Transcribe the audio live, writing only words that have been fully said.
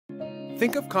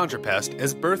Think of ContraPest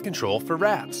as birth control for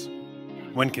rats.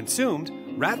 When consumed,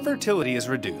 rat fertility is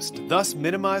reduced, thus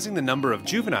minimizing the number of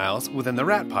juveniles within the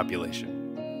rat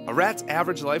population. A rat's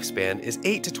average lifespan is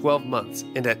 8 to 12 months,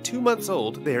 and at 2 months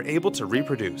old, they are able to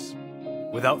reproduce.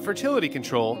 Without fertility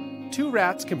control, 2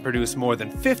 rats can produce more than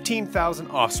 15,000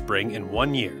 offspring in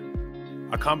 1 year.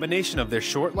 A combination of their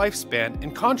short lifespan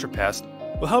and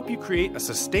ContraPest will help you create a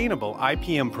sustainable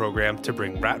IPM program to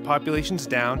bring rat populations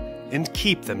down and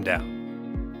keep them down.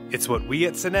 It's what we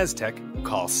at SenesTech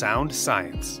call sound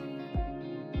science.